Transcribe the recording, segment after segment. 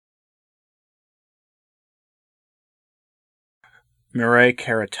Mirai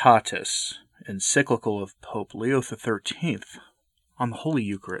Caritatis, encyclical of Pope Leo XIII on the Holy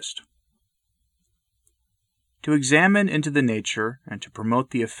Eucharist. To examine into the nature and to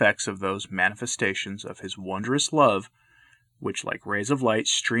promote the effects of those manifestations of his wondrous love, which like rays of light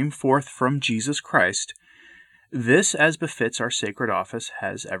stream forth from Jesus Christ, this, as befits our sacred office,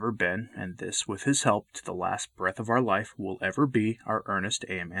 has ever been, and this, with his help, to the last breath of our life, will ever be our earnest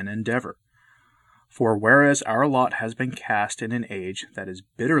aim and endeavor. For whereas our lot has been cast in an age that is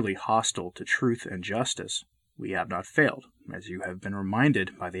bitterly hostile to truth and justice, we have not failed, as you have been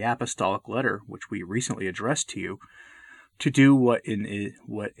reminded by the apostolic letter which we recently addressed to you, to do what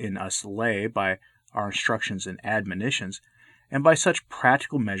in us lay by our instructions and admonitions, and by such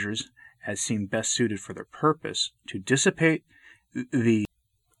practical measures as seem best suited for their purpose, to dissipate the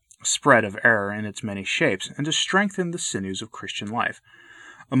spread of error in its many shapes, and to strengthen the sinews of Christian life.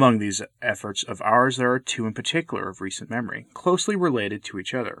 Among these efforts of ours there are two in particular of recent memory, closely related to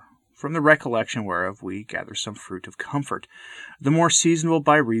each other, from the recollection whereof we gather some fruit of comfort, the more seasonable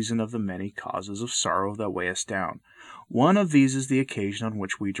by reason of the many causes of sorrow that weigh us down. One of these is the occasion on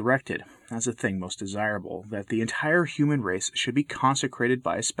which we directed, as a thing most desirable, that the entire human race should be consecrated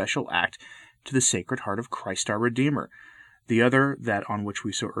by a special act to the Sacred Heart of Christ our Redeemer. The other, that on which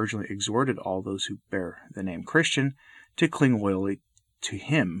we so urgently exhorted all those who bear the name Christian to cling loyally to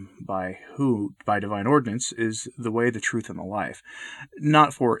him, who, by divine ordinance, is the way, the truth, and the life,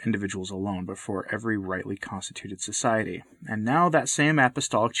 not for individuals alone, but for every rightly constituted society. And now that same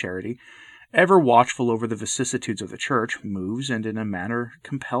apostolic charity, ever watchful over the vicissitudes of the Church, moves and in a manner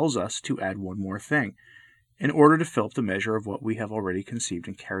compels us to add one more thing, in order to fill up the measure of what we have already conceived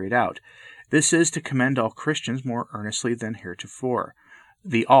and carried out. This is to commend all Christians more earnestly than heretofore.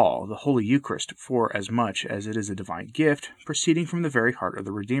 The Holy Eucharist, for as much as it is a divine gift, proceeding from the very heart of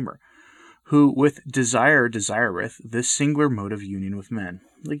the Redeemer, who with desire desireth this singular mode of union with men,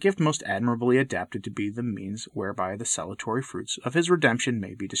 the gift most admirably adapted to be the means whereby the salutary fruits of his redemption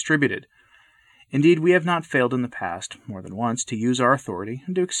may be distributed. Indeed, we have not failed in the past, more than once, to use our authority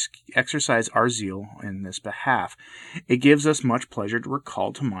and to exercise our zeal in this behalf. It gives us much pleasure to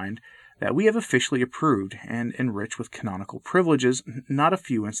recall to mind that we have officially approved and enriched with canonical privileges not a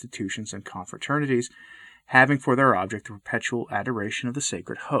few institutions and confraternities, having for their object the perpetual adoration of the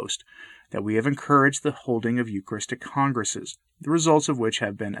sacred host, that we have encouraged the holding of Eucharistic congresses, the results of which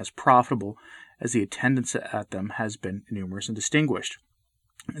have been as profitable as the attendance at them has been numerous and distinguished,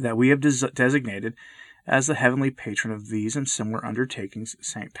 that we have designated as the heavenly patron of these and similar undertakings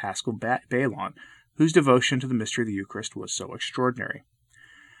St. Paschal Baylon, whose devotion to the mystery of the Eucharist was so extraordinary.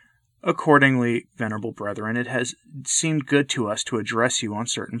 Accordingly, venerable brethren, it has seemed good to us to address you on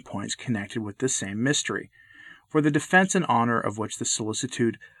certain points connected with this same mystery, for the defense and honor of which the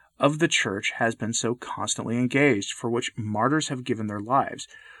solicitude of the Church has been so constantly engaged, for which martyrs have given their lives,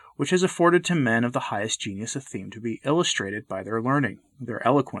 which has afforded to men of the highest genius a theme to be illustrated by their learning, their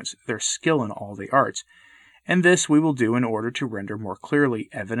eloquence, their skill in all the arts. And this we will do in order to render more clearly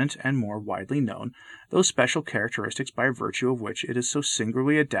evident and more widely known those special characteristics by virtue of which it is so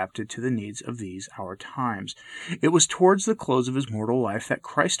singularly adapted to the needs of these our times. It was towards the close of his mortal life that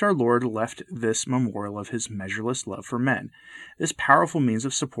Christ our Lord left this memorial of his measureless love for men, this powerful means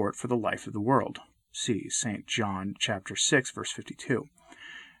of support for the life of the world. See St. John chapter 6, verse 52.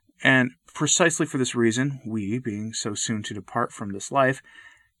 And precisely for this reason, we, being so soon to depart from this life,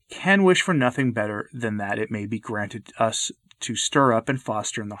 can wish for nothing better than that it may be granted us to stir up and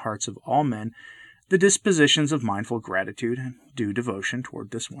foster in the hearts of all men the dispositions of mindful gratitude and due devotion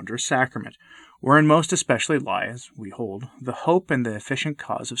toward this wondrous sacrament, wherein most especially lie, as we hold, the hope and the efficient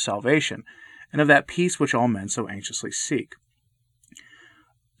cause of salvation, and of that peace which all men so anxiously seek.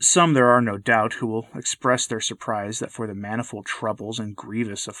 Some there are no doubt who will express their surprise that for the manifold troubles and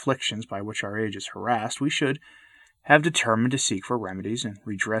grievous afflictions by which our age is harassed, we should have determined to seek for remedies and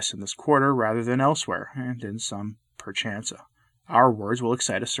redress in this quarter rather than elsewhere, and in some, perchance, our words will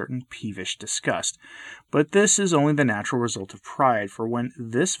excite a certain peevish disgust. But this is only the natural result of pride, for when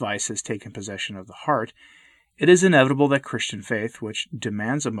this vice has taken possession of the heart, it is inevitable that Christian faith, which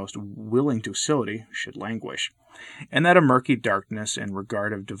demands a most willing docility, should languish, and that a murky darkness in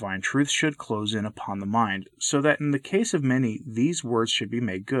regard of divine truth should close in upon the mind, so that in the case of many these words should be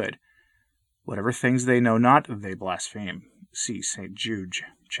made good. Whatever things they know not, they blaspheme. See St. Jude,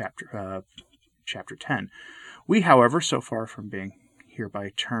 chapter 10. We, however, so far from being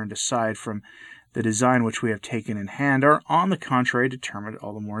hereby turned aside from the design which we have taken in hand, are on the contrary determined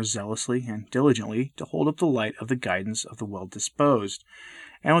all the more zealously and diligently to hold up the light of the guidance of the well-disposed,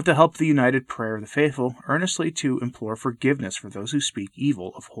 and with the help of the united prayer of the faithful, earnestly to implore forgiveness for those who speak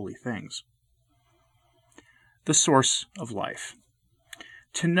evil of holy things. The source of life.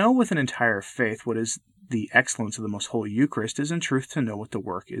 To know with an entire faith what is the excellence of the most holy Eucharist is in truth to know what the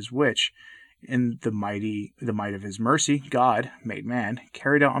work is which, in the might of his mercy, God, made man,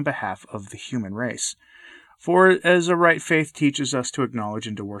 carried out on behalf of the human race. For as a right faith teaches us to acknowledge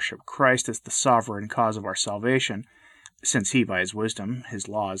and to worship Christ as the sovereign cause of our salvation, since he, by his wisdom, his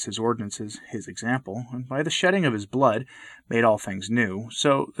laws, his ordinances, his example, and by the shedding of his blood, made all things new,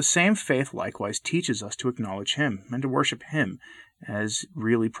 so the same faith likewise teaches us to acknowledge him, and to worship him, as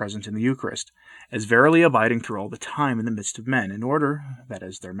really present in the Eucharist, as verily abiding through all the time in the midst of men, in order that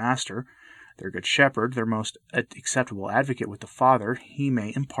as their Master, their good shepherd, their most acceptable advocate with the Father, he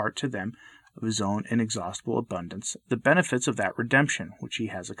may impart to them of his own inexhaustible abundance the benefits of that redemption which he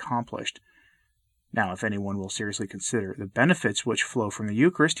has accomplished. Now, if anyone will seriously consider the benefits which flow from the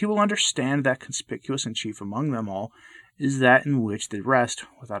Eucharist, he will understand that conspicuous and chief among them all is that in which the rest,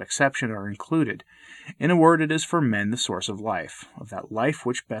 without exception, are included. In a word, it is for men the source of that life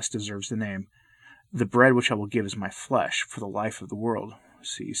which best deserves the name. The bread which I will give is my flesh, for the life of the world.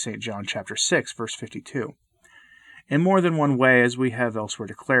 See St. John chapter 6, verse 52. In more than one way, as we have elsewhere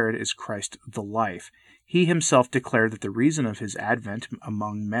declared, is Christ the life. He himself declared that the reason of his advent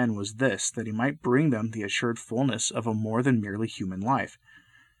among men was this, that he might bring them the assured fullness of a more than merely human life.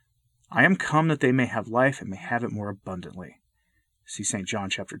 I am come that they may have life and may have it more abundantly. See St. John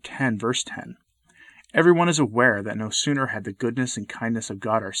chapter 10, verse 10. Everyone is aware that no sooner had the goodness and kindness of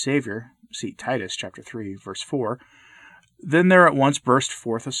God our Savior, see Titus chapter 3, verse 4, then there at once burst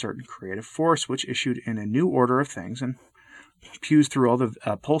forth a certain creative force which issued in a new order of things and pulsed through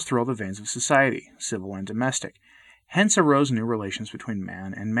all the veins of society, civil and domestic. Hence arose new relations between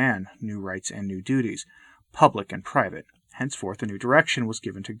man and man, new rights and new duties, public and private. Henceforth a new direction was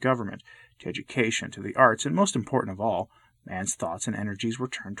given to government, to education, to the arts, and most important of all, man's thoughts and energies were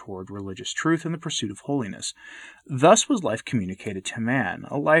turned toward religious truth and the pursuit of holiness. Thus was life communicated to man,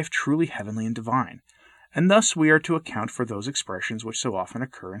 a life truly heavenly and divine. And thus we are to account for those expressions which so often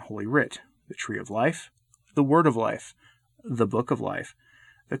occur in Holy Writ: the tree of life, the word of life, the book of life,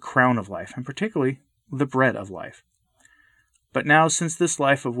 the crown of life, and particularly the bread of life. But now, since this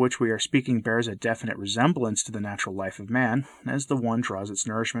life of which we are speaking bears a definite resemblance to the natural life of man, as the one draws its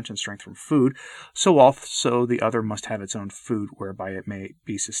nourishment and strength from food, so also the other must have its own food whereby it may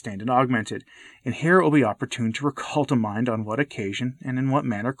be sustained and augmented. And here it will be opportune to recall to mind on what occasion and in what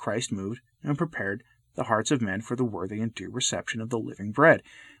manner Christ moved and prepared the hearts of men for the worthy and due reception of the living bread,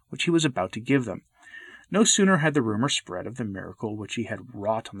 which he was about to give them. No sooner had the rumor spread of the miracle which he had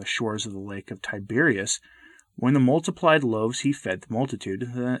wrought on the shores of the lake of Tiberias, when the multiplied loaves he fed the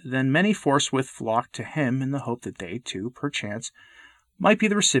multitude, than many forthwith flocked to him in the hope that they, too, perchance, might be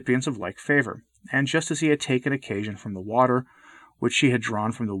the recipients of like favor. And just as he had taken occasion from the water which he had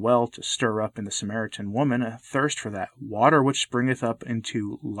drawn from the well to stir up in the Samaritan woman a thirst for that water which springeth up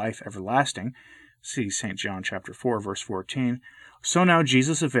into life everlasting, see St. John chapter 4, verse 14, so now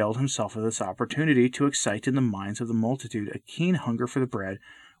Jesus availed himself of this opportunity to excite in the minds of the multitude a keen hunger for the bread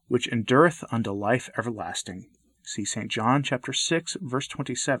which endureth unto life everlasting. See St. John chapter 6, verse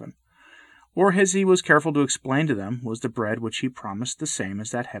 27. Or, as he was careful to explain to them, was the bread which he promised the same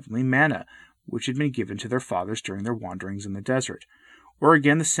as that heavenly manna which had been given to their fathers during their wanderings in the desert. Or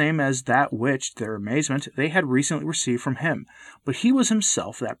again the same as that which, to their amazement, they had recently received from him. But he was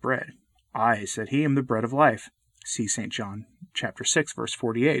himself that bread. I, said he, am the bread of life. See St. John chapter 6, verse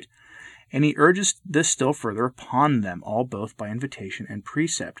 48. And he urges this still further upon them all both by invitation and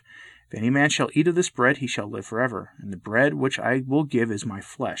precept. If any man shall eat of this bread, he shall live forever. And the bread which I will give is my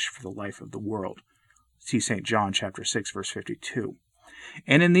flesh for the life of the world. See St. John chapter 6, verse 52.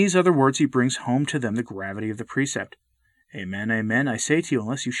 And in these other words he brings home to them the gravity of the precept. Amen, amen, I say to you,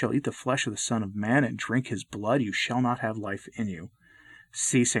 unless you shall eat the flesh of the Son of Man and drink his blood, you shall not have life in you.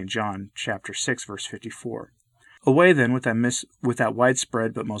 See St. John chapter 6, verse 54. Away then with that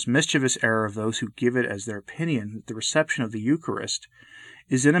widespread but most mischievous error of those who give it as their opinion that the reception of the Eucharist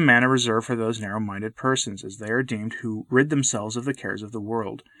is in a manner reserved for those narrow-minded persons, as they are deemed, who rid themselves of the cares of the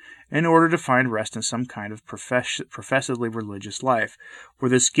world, in order to find rest in some kind of professedly religious life. For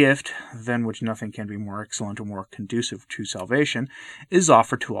this gift, than which nothing can be more excellent or more conducive to salvation, is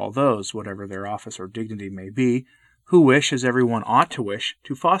offered to all those, whatever their office or dignity may be, who wish, as every one ought to wish,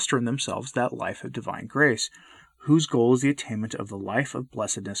 to foster in themselves that life of divine grace, whose goal is the attainment of the life of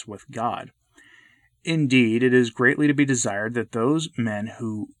blessedness with God. Indeed, it is greatly to be desired that those men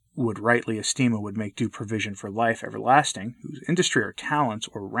who would rightly esteem and would make due provision for life everlasting, whose industry or talents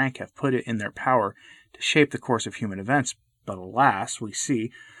or rank have put it in their power to shape the course of human events, but alas, we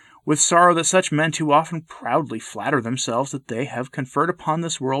see, with sorrow, that such men too often proudly flatter themselves that they have conferred upon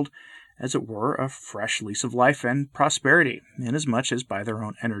this world as it were, a fresh lease of life and prosperity, inasmuch as by their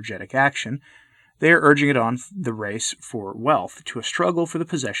own energetic action they are urging it on the race for wealth to a struggle for the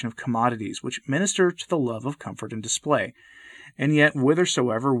possession of commodities which minister to the love of comfort and display. And yet,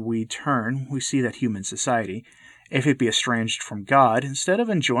 whithersoever we turn, we see that human society, if it be estranged from God, instead of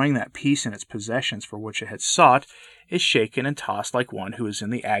enjoying that peace in its possessions for which it had sought, is shaken and tossed like one who is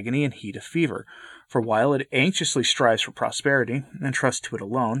in the agony and heat of fever. For while it anxiously strives for prosperity, and trusts to it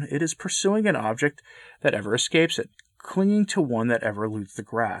alone, it is pursuing an object that ever escapes it, clinging to one that ever eludes the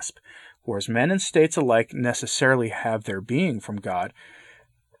grasp. For as men and states alike necessarily have their being from God,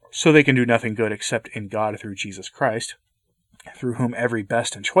 so they can do nothing good except in God through Jesus Christ, through whom every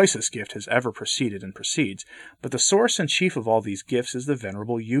best and choicest gift has ever proceeded and proceeds. But the source and chief of all these gifts is the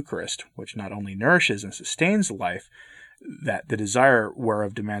venerable Eucharist, which not only nourishes and sustains life, that the desire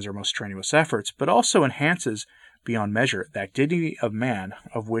whereof demands our most strenuous efforts, but also enhances beyond measure that dignity of man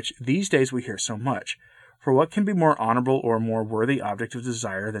of which these days we hear so much. For what can be more honorable or more worthy object of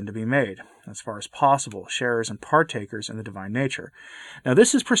desire than to be made, as far as possible, sharers and partakers in the divine nature? Now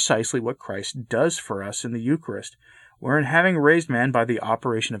this is precisely what Christ does for us in the Eucharist, wherein having raised man by the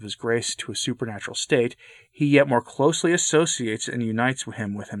operation of his grace to a supernatural state, he yet more closely associates and unites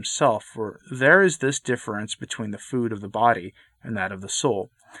him with himself. For there is this difference between the food of the body and that of the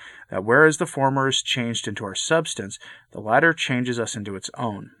soul, that whereas the former is changed into our substance, the latter changes us into its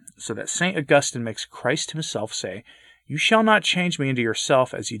own. So that St. Augustine makes Christ himself say, "You shall not change me into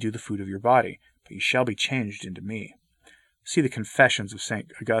yourself as ye do the food of your body, but ye shall be changed into me." See the Confessions of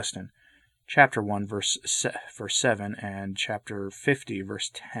St. Augustine, chapter 1, verse 7, and chapter 50, verse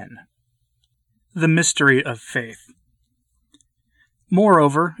 10. The mystery of faith.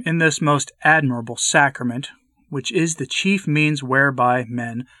 Moreover, in this most admirable sacrament, which is the chief means whereby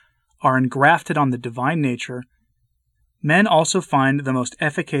men are engrafted on the divine nature, men also find the most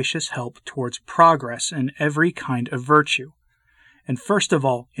efficacious help towards progress in every kind of virtue, and first of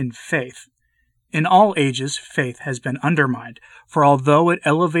all in faith. In all ages, faith has been undermined, for although it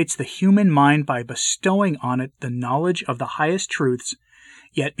elevates the human mind by bestowing on it the knowledge of the highest truths,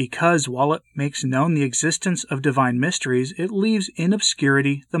 yet because, while it makes known the existence of divine mysteries, it leaves in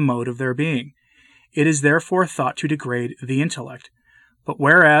obscurity the mode of their being. It is therefore thought to degrade the intellect. But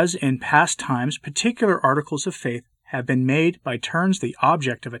whereas in past times particular articles of faith have been made by turns the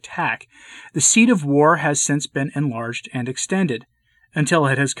object of attack, the seat of war has since been enlarged and extended, until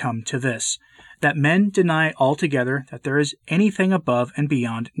it has come to this, that men deny altogether that there is anything above and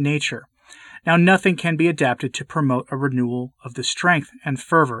beyond nature. Now nothing can be adapted to promote a renewal of the strength and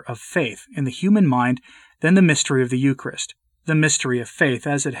fervor of faith in the human mind than the mystery of the Eucharist, the mystery of faith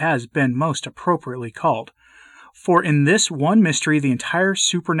as it has been most appropriately called. For in this one mystery the entire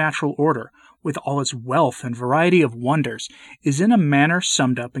supernatural order, with all its wealth and variety of wonders, is in a manner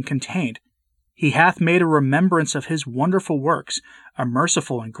summed up and contained. He hath made a remembrance of his wonderful works, a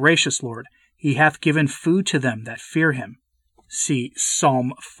merciful and gracious Lord. He hath given food to them that fear him. See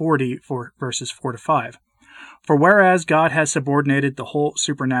Psalm 40, verses 4-5. For whereas God has subordinated the whole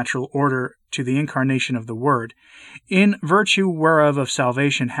supernatural order to the incarnation of the Word, in virtue whereof of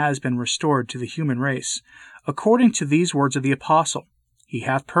salvation has been restored to the human race, according to these words of the Apostle, he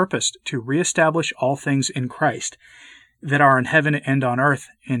hath purposed to reestablish all things in Christ, that are in heaven and on earth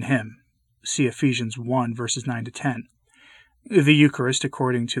in him. See Ephesians 1, verses 9-10. The Eucharist,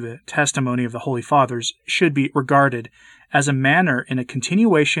 according to the testimony of the Holy Fathers, should be regarded as a manner in a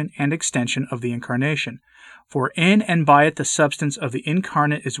continuation and extension of the Incarnation. For in and by it the substance of the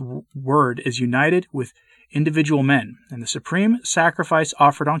incarnate Word is united with individual men, and the supreme sacrifice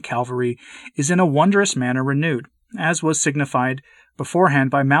offered on Calvary is in a wondrous manner renewed, as was signified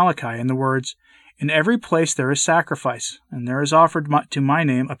beforehand by Malachi in the words, "In every place there is sacrifice, and there is offered to my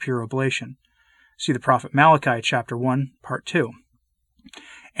name a pure oblation." See the prophet Malachi, chapter 1, part 2.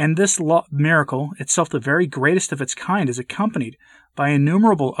 And this miracle, itself the very greatest of its kind, is accompanied by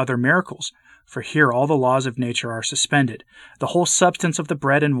innumerable other miracles, for here all the laws of nature are suspended. The whole substance of the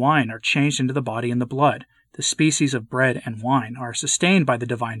bread and wine are changed into the body and the blood. The species of bread and wine are sustained by the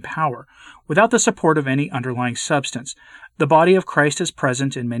divine power, without the support of any underlying substance. The body of Christ is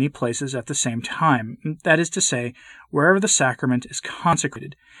present in many places at the same time, that is to say, wherever the sacrament is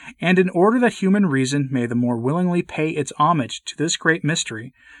consecrated, and in order that human reason may the more willingly pay its homage to this great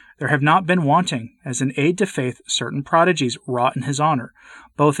mystery, there have not been wanting, as an aid to faith, certain prodigies wrought in his honor,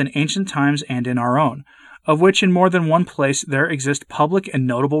 both in ancient times and in our own, of which in more than one place there exist public and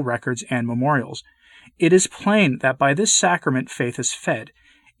notable records and memorials. It is plain that by this sacrament faith is fed.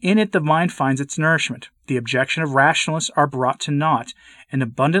 In it the mind finds its nourishment, the objection of rationalists are brought to naught, and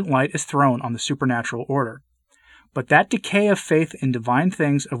abundant light is thrown on the supernatural order. But that decay of faith in divine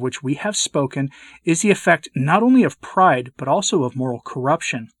things of which we have spoken is the effect not only of pride, but also of moral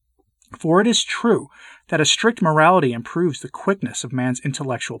corruption. For it is true that a strict morality improves the quickness of man's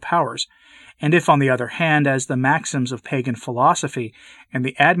intellectual powers, and if, on the other hand, as the maxims of pagan philosophy and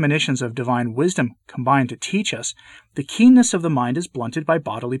the admonitions of divine wisdom combine to teach us, the keenness of the mind is blunted by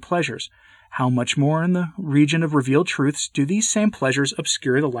bodily pleasures, how much more in the region of revealed truths do these same pleasures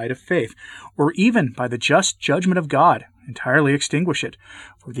obscure the light of faith, or even, by the just judgment of God, entirely extinguish it?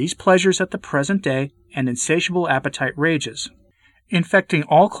 For these pleasures at the present day an insatiable appetite rages, infecting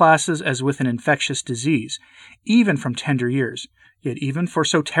all classes as with an infectious disease, even from tender years. Yet even for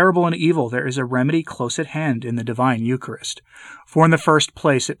so terrible an evil there is a remedy close at hand in the divine Eucharist. For in the first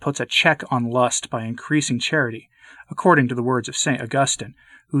place it puts a check on lust by increasing charity, according to the words of St. Augustine,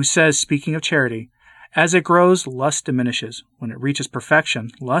 who says, speaking of charity, "As it grows, lust diminishes. When it reaches perfection,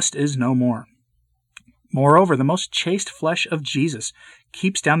 lust is no more." Moreover, the most chaste flesh of Jesus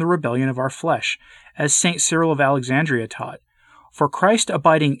keeps down the rebellion of our flesh, as St. Cyril of Alexandria taught. For Christ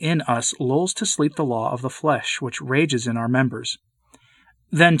abiding in us lulls to sleep the law of the flesh, which rages in our members.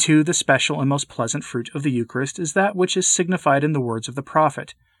 Then, too, the special and most pleasant fruit of the Eucharist is that which is signified in the words of the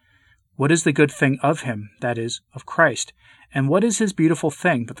prophet. What is the good thing of him, that is, of Christ? And what is his beautiful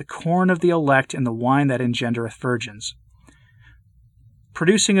thing but the corn of the elect and the wine that engendereth virgins?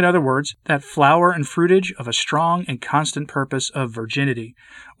 Producing, in other words, that flower and fruitage of a strong and constant purpose of virginity,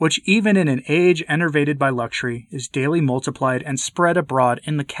 which even in an age enervated by luxury is daily multiplied and spread abroad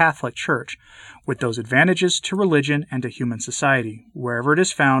in the Catholic Church, with those advantages to religion and to human society, wherever it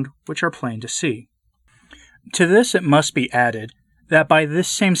is found, which are plain to see. To this it must be added that by this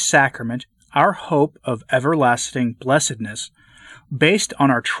same sacrament our hope of everlasting blessedness, based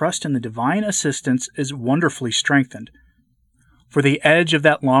on our trust in the divine assistance, is wonderfully strengthened. For the edge of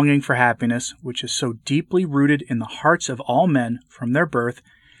that longing for happiness, which is so deeply rooted in the hearts of all men from their birth,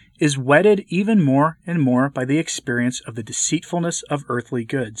 is whetted even more and more by the experience of the deceitfulness of earthly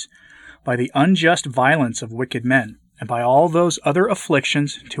goods, by the unjust violence of wicked men, and by all those other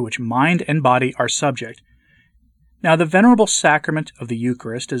afflictions to which mind and body are subject. Now the venerable sacrament of the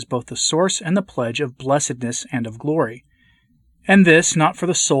Eucharist is both the source and the pledge of blessedness and of glory. And this not for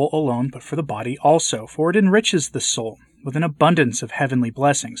the soul alone, but for the body also, for it enriches the soul with an abundance of heavenly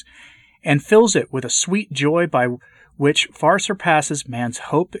blessings, and fills it with a sweet joy by which far surpasses man's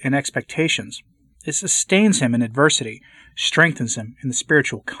hope and expectations. It sustains him in adversity, strengthens him in the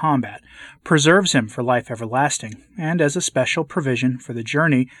spiritual combat, preserves him for life everlasting, and as a special provision for the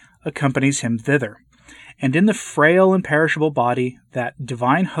journey accompanies him thither. And in the frail and perishable body, that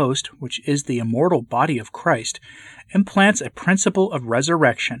divine host, which is the immortal body of Christ, implants a principle of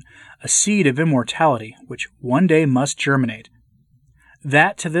resurrection, a seed of immortality, which one day must germinate.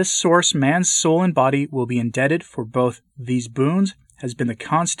 That to this source man's soul and body will be indebted for both these boons has been the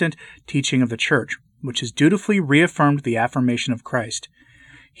constant teaching of the Church, which has dutifully reaffirmed the affirmation of Christ.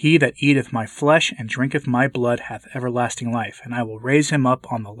 He that eateth my flesh and drinketh my blood hath everlasting life, and I will raise him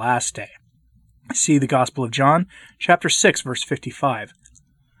up on the last day. See the Gospel of John, chapter 6, verse 55.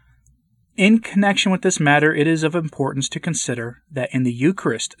 In connection with this matter, it is of importance to consider that in the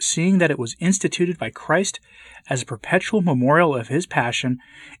Eucharist, seeing that it was instituted by Christ as a perpetual memorial of his passion,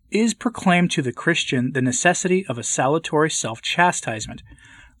 is proclaimed to the Christian the necessity of a salutary self-chastisement.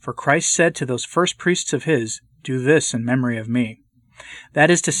 For Christ said to those first priests of his, "Do this in memory of me." That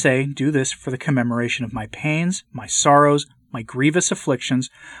is to say, do this for the commemoration of my pains, my sorrows, my grievous afflictions,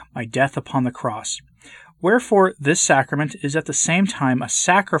 my death upon the cross. Wherefore, this sacrament is at the same time a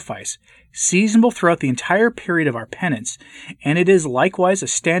sacrifice, seasonable throughout the entire period of our penance, and it is likewise a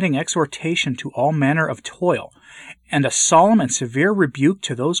standing exhortation to all manner of toil, and a solemn and severe rebuke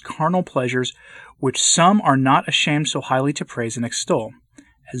to those carnal pleasures which some are not ashamed so highly to praise and extol.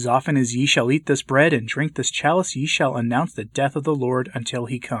 As often as ye shall eat this bread and drink this chalice, ye shall announce the death of the Lord until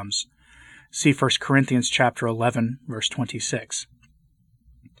he comes. See 1 Corinthians chapter 11, verse 26.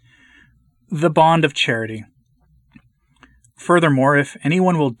 The bond of charity. Furthermore, if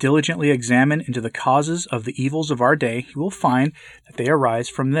anyone will diligently examine into the causes of the evils of our day, he will find that they arise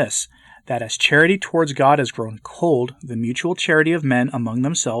from this, that as charity towards God has grown cold, the mutual charity of men among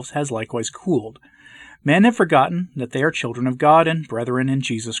themselves has likewise cooled. Men have forgotten that they are children of God and brethren in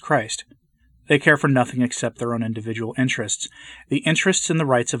Jesus Christ. They care for nothing except their own individual interests. The interests and the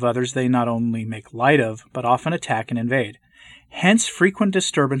rights of others they not only make light of, but often attack and invade. Hence frequent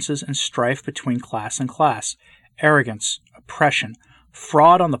disturbances and strife between class and class, arrogance, oppression,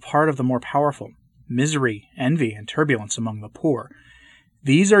 fraud on the part of the more powerful, misery, envy, and turbulence among the poor.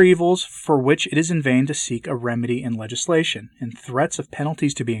 These are evils for which it is in vain to seek a remedy in legislation, in threats of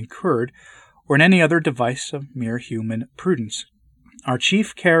penalties to be incurred, or in any other device of mere human prudence. Our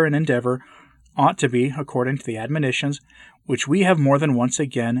chief care and endeavor ought to be, according to the admonitions which we have more than once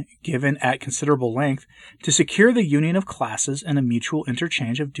again given at considerable length, to secure the union of classes and a mutual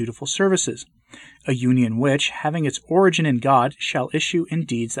interchange of dutiful services, a union which, having its origin in God, shall issue in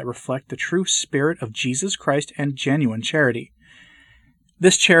deeds that reflect the true spirit of Jesus Christ and genuine charity.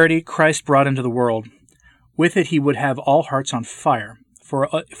 This charity Christ brought into the world. With it he would have all hearts on fire,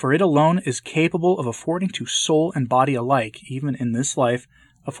 for it alone is capable of affording to soul and body alike, even in this life,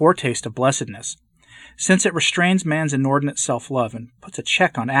 a foretaste of blessedness, since it restrains man's inordinate self-love and puts a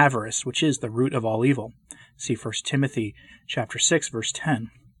check on avarice, which is the root of all evil. See 1 Timothy chapter 6, verse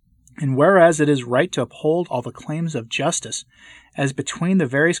 10. And whereas it is right to uphold all the claims of justice as between the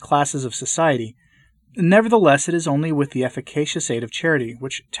various classes of society, nevertheless it is only with the efficacious aid of charity,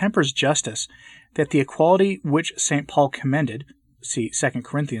 which tempers justice, that the equality which St. Paul commended, see 2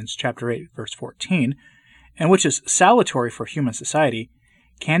 Corinthians chapter 8, verse 14, and which is salutary for human society,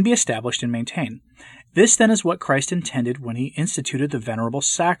 can be established and maintained. This then is what Christ intended when he instituted the venerable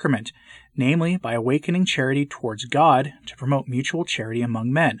sacrament, namely by awakening charity towards God to promote mutual charity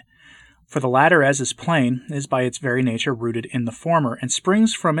among men. For the latter, as is plain, is by its very nature rooted in the former, and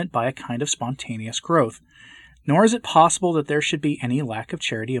springs from it by a kind of spontaneous growth. Nor is it possible that there should be any lack of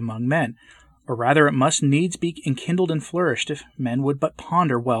charity among men, or rather it must needs be enkindled and flourished if men would but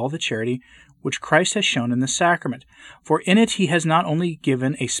ponder well the charity which Christ has shown in the sacrament, for in it he has not only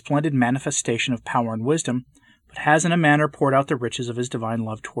given a splendid manifestation of power and wisdom, but has in a manner poured out the riches of his divine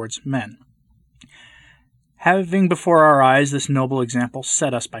love towards men. Having before our eyes this noble example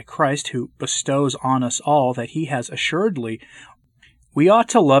set us by Christ, who bestows on us all that he has assuredly, we ought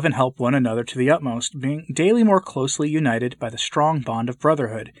to love and help one another to the utmost, being daily more closely united by the strong bond of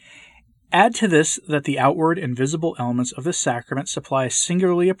brotherhood. Add to this that the outward and visible elements of the sacrament supply a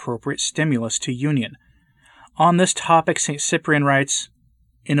singularly appropriate stimulus to union. On this topic, St. Cyprian writes,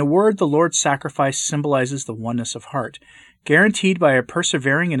 "In a word, the Lord's sacrifice symbolizes the oneness of heart, guaranteed by a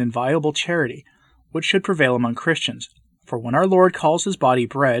persevering and inviolable charity, which should prevail among Christians. For when our Lord calls his body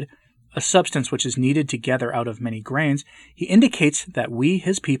bread, a substance which is kneaded together out of many grains, he indicates that we,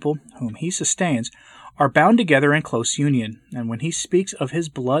 his people, whom he sustains, are bound together in close union, and when he speaks of his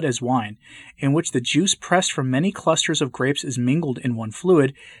blood as wine, in which the juice pressed from many clusters of grapes is mingled in one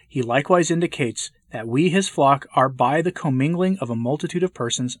fluid, he likewise indicates that we, his flock, are by the commingling of a multitude of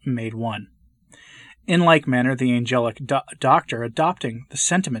persons made one." In like manner, the angelic doctor, adopting the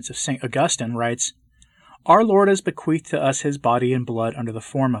sentiments of St. Augustine, writes, "Our Lord has bequeathed to us his body and blood under the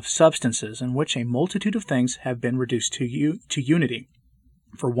form of substances in which a multitude of things have been reduced to unity.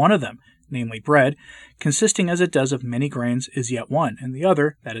 For one of them, namely bread, consisting as it does of many grains, is yet one, and the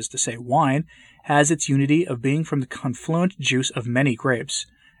other, that is to say, wine, has its unity of being from the confluent juice of many grapes.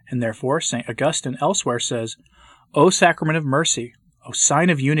 And therefore St. Augustine elsewhere says, O sacrament of mercy, O sign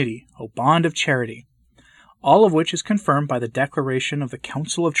of unity, O bond of charity. All of which is confirmed by the declaration of the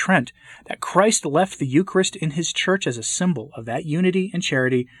Council of Trent that Christ left the Eucharist in his church as a symbol of that unity and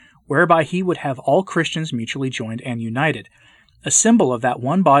charity whereby he would have all Christians mutually joined and united, a symbol of that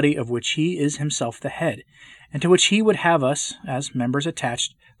one body of which he is himself the head, and to which he would have us as members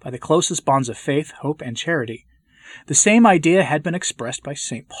attached by the closest bonds of faith, hope, and charity. The same idea had been expressed by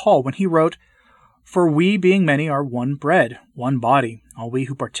St. Paul when he wrote, For we, being many, are one bread, one body, all we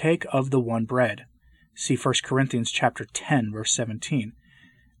who partake of the one bread. See 1 Corinthians chapter 10, verse 17.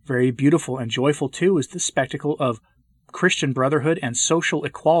 Very beautiful and joyful, too, is the spectacle of Christian brotherhood and social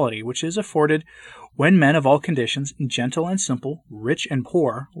equality, which is afforded when men of all conditions, gentle and simple, rich and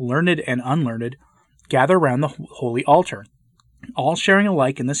poor, learned and unlearned, gather round the holy altar, all sharing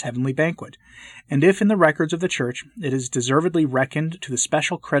alike in this heavenly banquet. And if in the records of the Church it is deservedly reckoned to the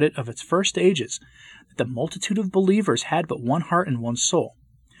special credit of its first ages that the multitude of believers had but one heart and one soul,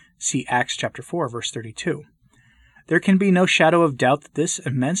 see Acts chapter 4, verse 32. There can be no shadow of doubt that this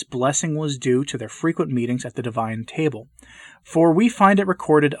immense blessing was due to their frequent meetings at the divine table, for we find it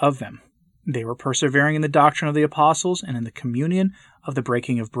recorded of them. They were persevering in the doctrine of the apostles and in the communion of the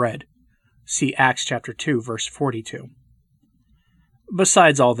breaking of bread. See Acts chapter 2, verse 42.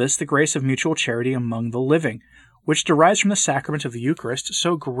 Besides all this, the grace of mutual charity among the living, which derives from the sacrament of the Eucharist,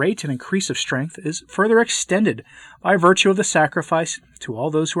 so great an increase of strength, is further extended by virtue of the sacrifice to all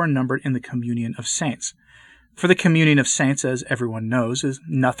those who are numbered in the communion of saints. For the communion of saints, as everyone knows, is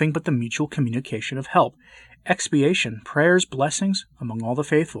nothing but the mutual communication of help, expiation, prayers, blessings among all the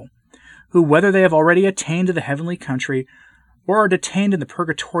faithful, who, whether they have already attained to the heavenly country or are detained in the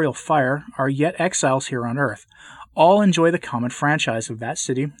purgatorial fire, are yet exiles here on earth, all enjoy the common franchise of that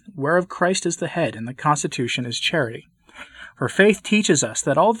city whereof Christ is the head and the constitution is charity. Her faith teaches us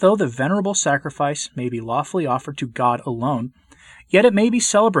that although the venerable sacrifice may be lawfully offered to God alone, yet it may be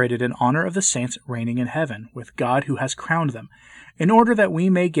celebrated in honor of the saints reigning in heaven, with God who has crowned them, in order that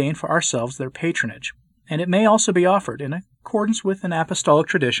we may gain for ourselves their patronage. And it may also be offered, in accordance with an apostolic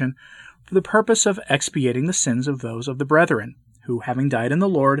tradition, for the purpose of expiating the sins of those of the brethren, who, having died in the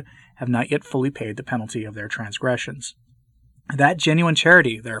Lord, have not yet fully paid the penalty of their transgressions. That genuine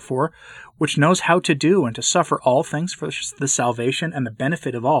charity, therefore, which knows how to do and to suffer all things for the salvation and the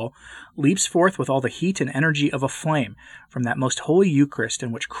benefit of all, leaps forth with all the heat and energy of a flame from that most holy Eucharist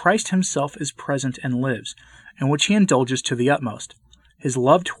in which Christ himself is present and lives, and which he indulges to the utmost. His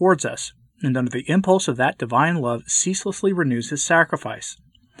love towards us, and under the impulse of that divine love, ceaselessly renews his sacrifice.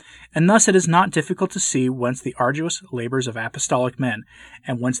 And thus it is not difficult to see whence the arduous labors of apostolic men,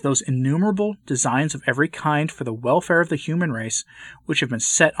 and whence those innumerable designs of every kind for the welfare of the human race, which have been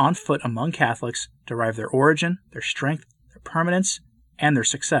set on foot among Catholics, derive their origin, their strength, their permanence, and their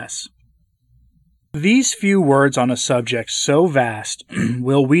success. These few words on a subject so vast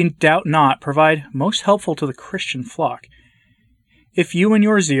will, we doubt not, provide most helpful to the Christian flock, if you in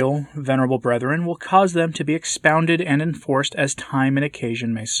your zeal, venerable brethren, will cause them to be expounded and enforced as time and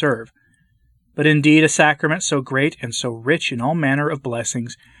occasion may serve. But indeed a sacrament so great and so rich in all manner of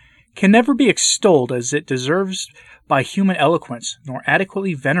blessings can never be extolled as it deserves by human eloquence, nor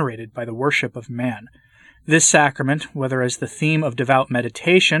adequately venerated by the worship of man. This sacrament, whether as the theme of devout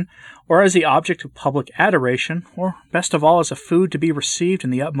meditation, or as the object of public adoration, or best of all as a food to be received in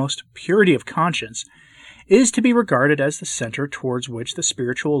the utmost purity of conscience, is to be regarded as the center towards which the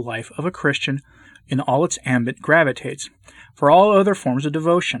spiritual life of a Christian in all its ambit gravitates, for all other forms of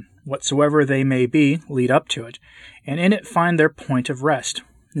devotion, whatsoever they may be, lead up to it, and in it find their point of rest.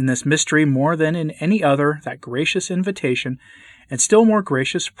 In this mystery, more than in any other, that gracious invitation, and still more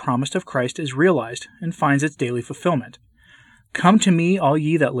gracious promise of Christ is realized, and finds its daily fulfillment. Come to me, all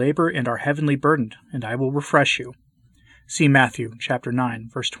ye that labor and are heavily burdened, and I will refresh you. See Matthew chapter 9,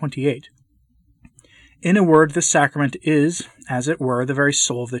 verse 28. In a word, this sacrament is, as it were, the very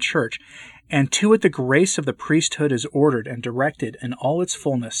soul of the Church, and to it the grace of the priesthood is ordered and directed in all its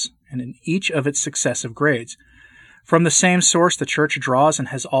fullness, and in each of its successive grades. From the same source the Church draws and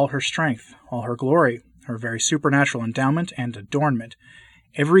has all her strength, all her glory, her very supernatural endowment and adornment,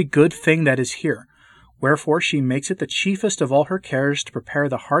 every good thing that is here, wherefore she makes it the chiefest of all her cares to prepare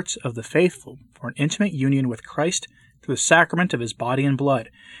the hearts of the faithful for an intimate union with Christ through the sacrament of his body and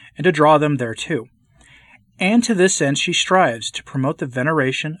blood, and to draw them thereto. And to this end she strives to promote the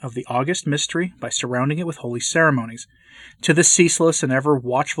veneration of the august mystery by surrounding it with holy ceremonies. To the ceaseless and ever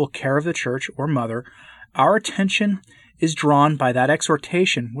watchful care of the Church, or Mother, our attention is drawn by that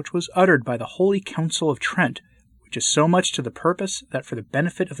exhortation which was uttered by the Holy Council of Trent, which is so much to the purpose that for the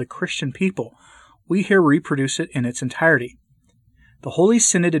benefit of the Christian people we here reproduce it in its entirety. The Holy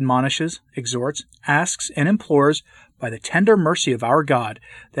Synod admonishes, exhorts, asks, and implores, by the tender mercy of our God,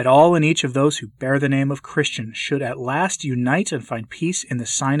 that all and each of those who bear the name of Christian should at last unite and find peace in the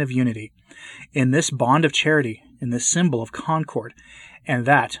sign of unity, in this bond of charity, in this symbol of concord, and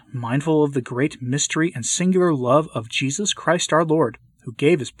that, mindful of the great mystery and singular love of Jesus Christ our Lord, who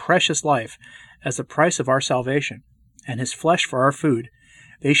gave his precious life as the price of our salvation, and his flesh for our food,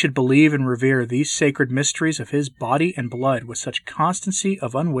 they should believe and revere these sacred mysteries of his body and blood with such constancy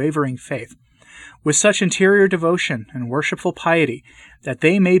of unwavering faith, with such interior devotion and worshipful piety, that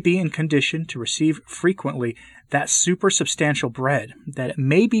they may be in condition to receive frequently that supersubstantial bread, that it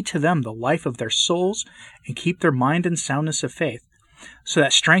may be to them the life of their souls, and keep their mind in soundness of faith, so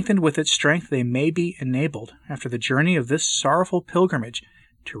that strengthened with its strength they may be enabled, after the journey of this sorrowful pilgrimage,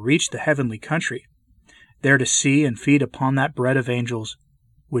 to reach the heavenly country, there to see and feed upon that bread of angels,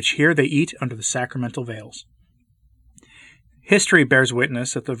 which here they eat under the sacramental veils. History bears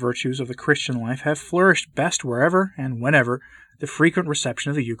witness that the virtues of the Christian life have flourished best wherever and whenever the frequent reception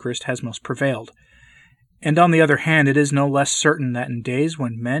of the Eucharist has most prevailed. And on the other hand, it is no less certain that in days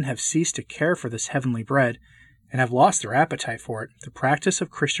when men have ceased to care for this heavenly bread, and have lost their appetite for it, the practice of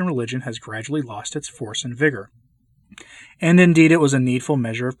Christian religion has gradually lost its force and vigor. And indeed it was a needful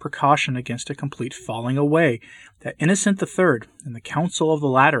measure of precaution against a complete falling away that Innocent III, in the Council of the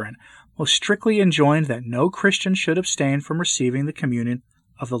Lateran, most strictly enjoined that no Christian should abstain from receiving the communion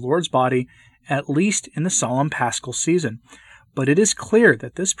of the Lord's body, at least in the solemn Paschal season. But it is clear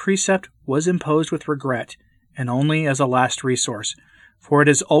that this precept was imposed with regret, and only as a last resource, for it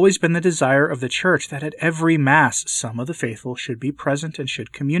has always been the desire of the Church that at every Mass some of the faithful should be present and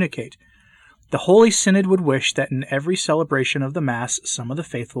should communicate. The Holy Synod would wish that in every celebration of the Mass some of the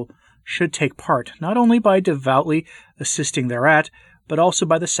faithful should take part, not only by devoutly assisting thereat, but also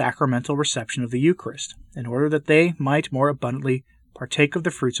by the sacramental reception of the Eucharist, in order that they might more abundantly partake of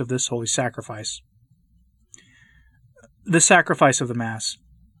the fruits of this holy sacrifice. The sacrifice of the Mass.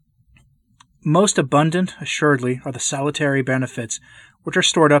 Most abundant, assuredly, are the salutary benefits which are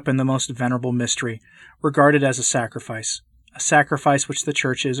stored up in the most venerable mystery, regarded as a sacrifice which the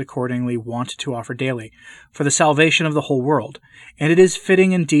Church is accordingly wont to offer daily, for the salvation of the whole world. And it is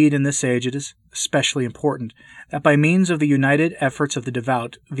fitting indeed in this age, it is especially important, that by means of the united efforts of the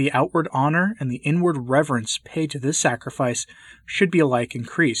devout, the outward honor and the inward reverence paid to this sacrifice should be alike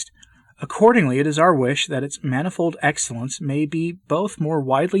increased. Accordingly, it is our wish that its manifold excellence may be both more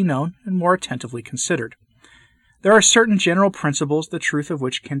widely known and more attentively considered. There are certain general principles the truth of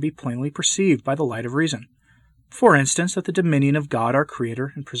which can be plainly perceived by the light of reason. For instance, that the dominion of God our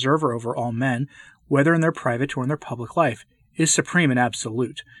Creator and Preserver over all men, whether in their private or in their public life, is supreme and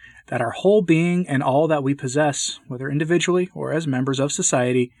absolute, that our whole being and all that we possess, whether individually or as members of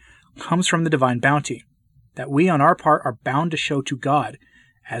society, comes from the divine bounty, that we on our part are bound to show to God,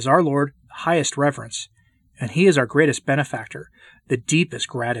 as our Lord, the highest reverence, and He is our greatest benefactor, the deepest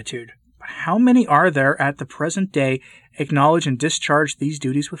gratitude. But how many are there at the present day acknowledge and discharge these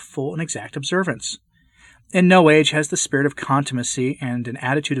duties with full and exact observance? In no age has the spirit of contumacy and an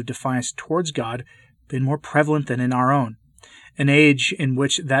attitude of defiance towards God been more prevalent than in our own, an age in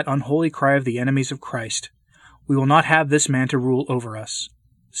which that unholy cry of the enemies of Christ, "We will not have this man to rule over us,"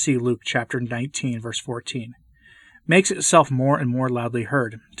 see Luke chapter 19, verse 14, makes itself more and more loudly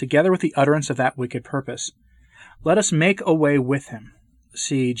heard, together with the utterance of that wicked purpose. "Let us make a way with him,"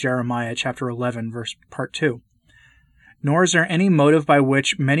 see Jeremiah chapter 11, verse part 2. Nor is there any motive by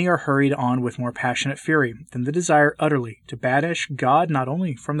which many are hurried on with more passionate fury than the desire utterly to banish God not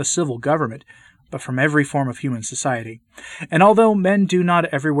only from the civil government, but from every form of human society. And although men do not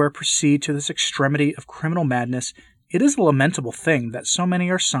everywhere proceed to this extremity of criminal madness, it is a lamentable thing that so many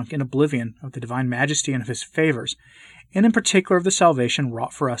are sunk in oblivion of the divine majesty and of His favors, and in particular of the salvation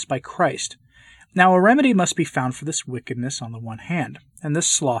wrought for us by Christ. Now a remedy must be found for this wickedness on the one hand, and this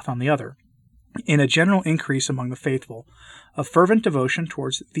sloth on the other, in a general increase among the faithful of fervent devotion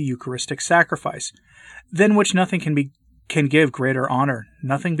towards the Eucharistic sacrifice, than which nothing can give greater honor,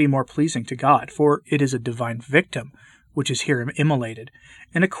 nothing be more pleasing to God, for it is a divine victim which is here immolated,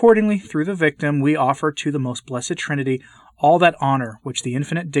 and accordingly through the victim we offer to the most blessed Trinity all that honor which the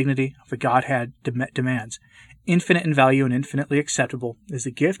infinite dignity of the Godhead demands. Infinite in value and infinitely acceptable is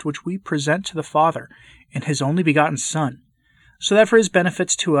the gift which we present to the Father in His only begotten Son, so that for His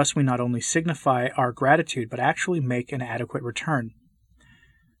benefits to us we not only signify our gratitude, but actually make an adequate return.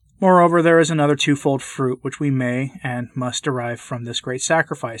 Moreover, there is another twofold fruit which we may and must derive from this great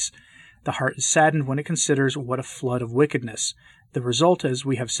sacrifice. The heart is saddened when it considers what a flood of wickedness, the result, as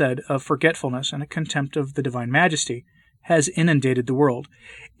we have said, of forgetfulness and a contempt of the divine majesty, has inundated the world.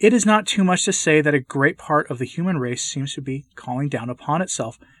 It is not too much to say that a great part of the human race seems to be calling down upon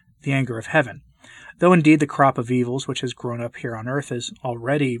itself the anger of heaven, though indeed the crop of evils which has grown up here on earth is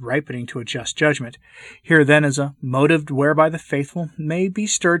already ripening to a just judgment. Here then is a motive whereby the faithful may be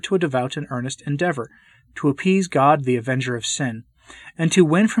stirred to a devout and earnest endeavor to appease God, the avenger of sin, and to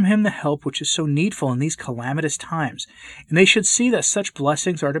win from Him the help which is so needful in these calamitous times. And they should see that such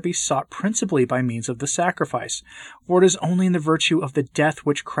blessings are to be sought principally by means of the sacrifice, for it is only in the virtue of the death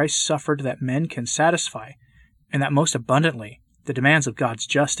which Christ suffered that men can satisfy, and that most abundantly, the demands of God's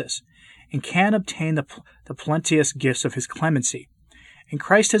justice, and can obtain the plenteous gifts of His clemency. And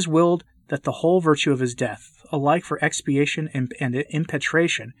Christ has willed that the whole virtue of His death, alike for expiation and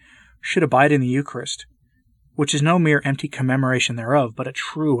impetration, should abide in the Eucharist, which is no mere empty commemoration thereof, but a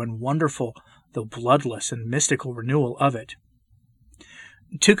true and wonderful, though bloodless and mystical renewal of it.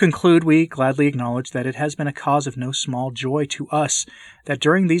 To conclude, we gladly acknowledge that it has been a cause of no small joy to us that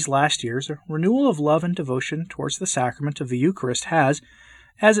during these last years a renewal of love and devotion towards the sacrament of the Eucharist has,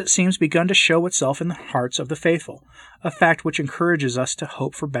 as it seems, begun to show itself in the hearts of the faithful, a fact which encourages us to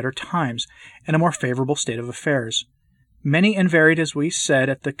hope for better times and a more favorable state of affairs. Many and varied, as we said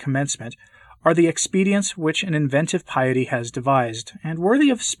at the commencement, are the expedients which an inventive piety has devised, and worthy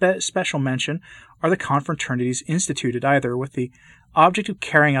of special mention are the confraternities instituted either with the object of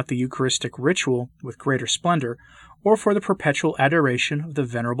carrying out the Eucharistic ritual with greater splendor, or for the perpetual adoration of the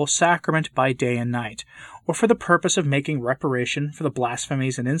venerable sacrament by day and night, or for the purpose of making reparation for the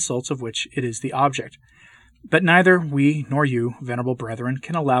blasphemies and insults of which it is the object. But neither we nor you, venerable brethren,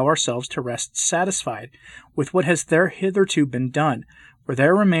 can allow ourselves to rest satisfied with what has hitherto been done, for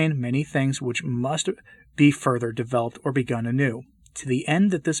there remain many things which must be further developed or begun anew, to the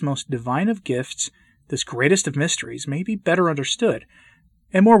end that this most divine of gifts, this greatest of mysteries, may be better understood,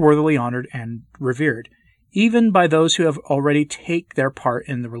 and more worthily honored and revered, even by those who have already take their part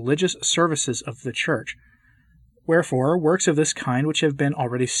in the religious services of the Church. Wherefore, works of this kind which have been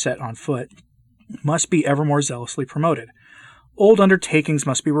already set on foot must be ever more zealously promoted. Old undertakings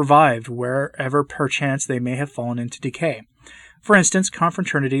must be revived wherever perchance they may have fallen into decay. For instance,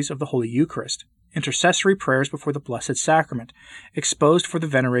 confraternities of the Holy Eucharist, intercessory prayers before the Blessed Sacrament, exposed for the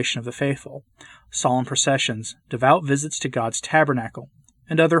veneration of the faithful, solemn processions, devout visits to God's tabernacle,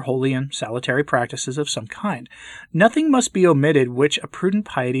 and other holy and salutary practices of some kind. Nothing must be omitted which a prudent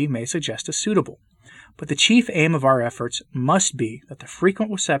piety may suggest as suitable. But the chief aim of our efforts must be that the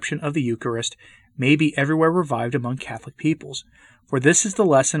frequent reception of the Eucharist may be everywhere revived among Catholic peoples, for this is the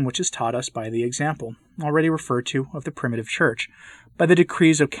lesson which is taught us by the example, already referred to, of the primitive Church, by the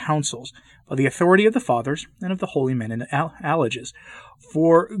decrees of councils, by the authority of the Fathers, and of the holy men and alleges.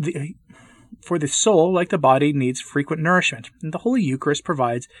 For the soul, like the body, needs frequent nourishment, and the Holy Eucharist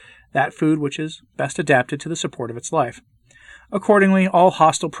provides that food which is best adapted to the support of its life. Accordingly, all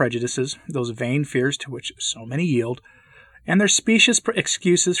hostile prejudices, those vain fears to which so many yield, and their specious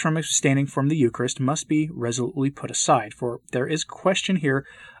excuses from abstaining from the Eucharist must be resolutely put aside, for there is question here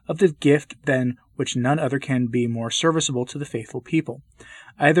of the gift than which none other can be more serviceable to the faithful people,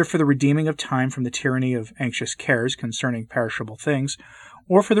 either for the redeeming of time from the tyranny of anxious cares concerning perishable things,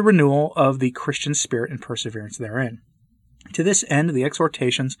 or for the renewal of the Christian spirit and perseverance therein. To this end, the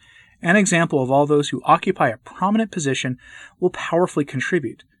exhortations and example of all those who occupy a prominent position will powerfully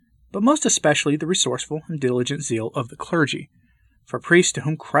contribute, but most especially the resourceful and diligent zeal of the clergy. For priests to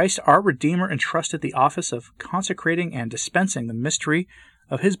whom Christ our Redeemer entrusted the office of consecrating and dispensing the mystery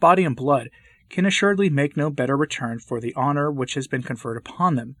of his body and blood can assuredly make no better return for the honor which has been conferred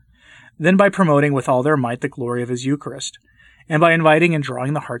upon them than by promoting with all their might the glory of his Eucharist, and by inviting and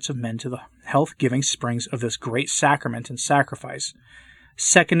drawing the hearts of men to the health-giving springs of this great sacrament and sacrifice,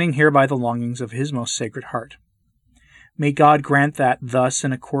 seconding hereby the longings of his most sacred heart. May God grant that thus,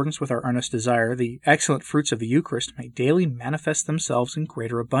 in accordance with our earnest desire, the excellent fruits of the Eucharist may daily manifest themselves in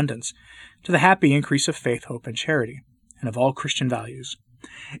greater abundance, to the happy increase of faith, hope, and charity, and of all Christian values.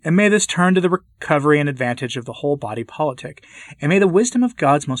 And may this turn to the recovery and advantage of the whole body politic, and may the wisdom of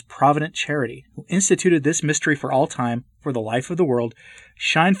God's most provident charity, who instituted this mystery for all time, for the life of the world,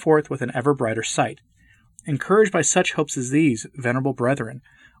 shine forth with an ever brighter sight. Encouraged by such hopes as these, venerable brethren,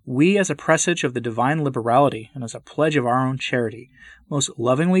 we, as a presage of the divine liberality and as a pledge of our own charity, most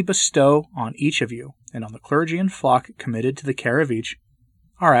lovingly bestow on each of you, and on the clergy and flock committed to the care of each,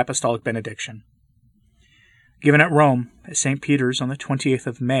 our apostolic benediction. Given at Rome, at St. Peter's on the 28th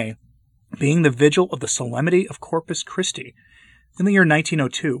of May, being the vigil of the solemnity of Corpus Christi, in the year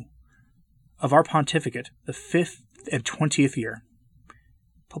 1902, of our pontificate, the 5th and 20th year.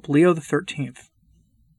 Pope Leo XIII,